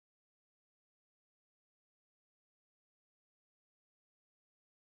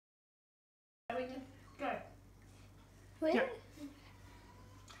Yep.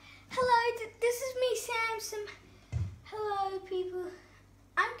 Hello, this is me, Samson. Hello, people.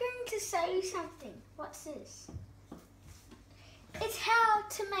 I'm going to show you something. What's this? It's how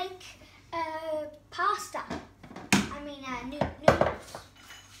to make pasta. I mean, noodles.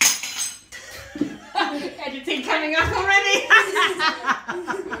 Editing coming up already.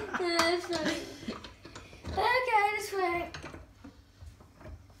 That's funny. Okay, this way.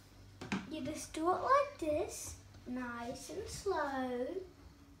 You just do it like this, nice and slow.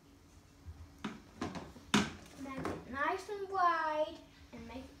 Make it nice and wide and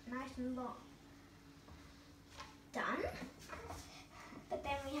make it nice and long. Done. But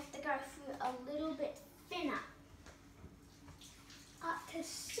then we have to go through a little bit thinner. Up to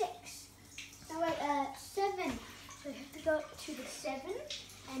 6. No wait, 7. So we have to go up to the 7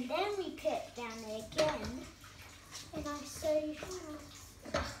 and then we put it down there again. And I say,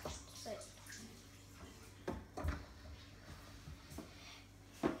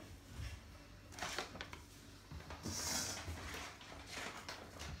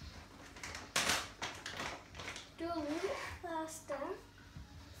 do a little faster.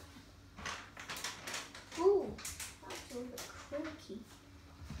 Ooh, that's a little bit cranky.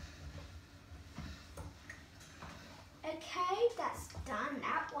 Okay, that's done,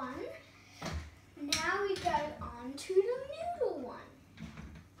 that one. Now we go on to the noodle one.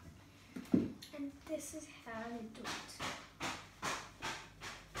 And this is how you do it.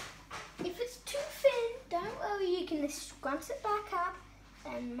 If it's too thin, don't worry, you can just scrunch it back up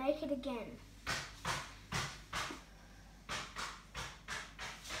and make it again.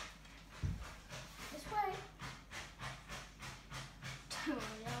 This way. Don't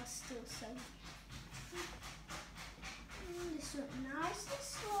worry, I'll still say. Just do it nice and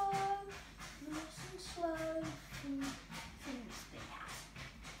slow. Nice and slow. Thin this bit out.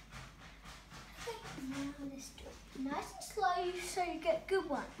 Okay, now let's do it nice and slow so you get good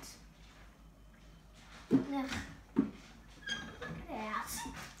ones. Now, get it out.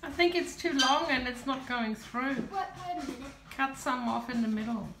 I think it's too long and it's not going through. Wait a minute. Cut some off in the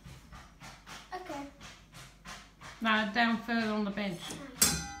middle. Okay. No, down further on the bench.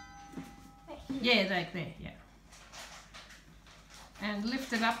 Right here. Yeah, like there, yeah. And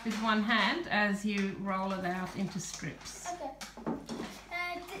lift it up with one hand as you roll it out into strips.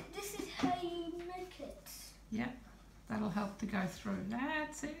 Okay. This is how you make it. Yeah, that'll help to go through.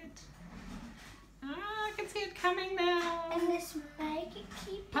 That's it. Ah, I can see it coming now. And just make it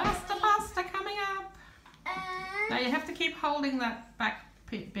keep Pasta coming up. Now And you have to keep holding that back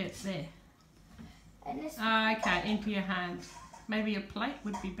bit there. And this, Okay, into your hand. Maybe a plate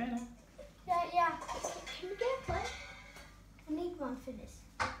would be better. yeah. Can we get a plate? I need one for this.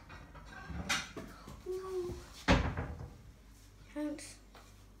 Ooh. Thanks.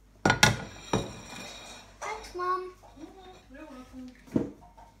 Thanks, Mum. You're welcome.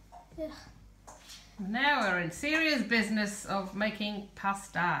 Ugh. Now we're in serious business of making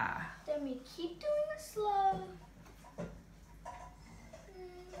pasta. Then we keep doing it slow.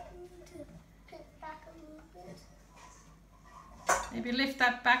 Get back a little bit. Maybe lift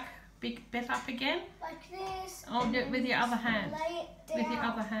that back big bit up again. Like this. Oh, with your other hand. Lay it down. With your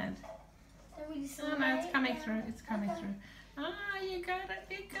other hand. Then we just Oh no, lay it's it coming down. through. It's coming Okay. through. Ah, you got it.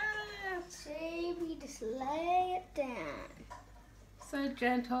 You got it. See, we just lay it down. So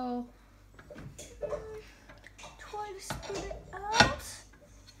gentle. Try to split it out.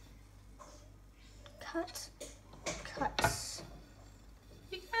 Cut. Cuts.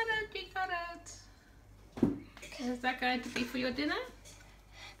 You got it. You got it. Is that going to be for your dinner?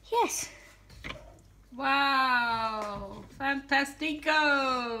 Yes. Wow!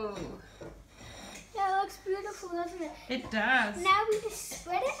 Fantastico! Yeah, it looks beautiful, doesn't it? It does. Now we just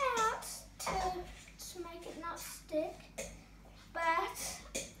spread it out to make it not stick. But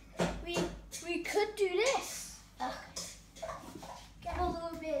we could do this. Get a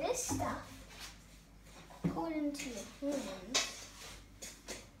little bit of this stuff. Pour it into your hands.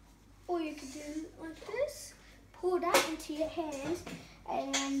 Or you could do it like this. Pour that into your hands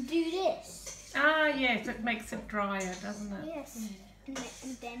and do this. Ah, yes, it makes it drier, doesn't it? Yes. And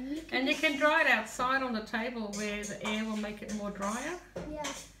then you can. And you can dry it outside on the table where the air will make it more drier. Yeah.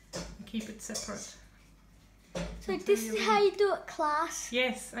 And keep it separate. So this is how you do it, class.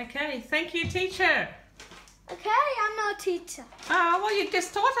 Yes, okay. Thank you, teacher. Okay, I'm not a teacher. Oh, well, you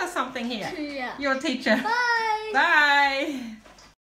just taught us something here. Yeah. You're a teacher. Bye. Bye.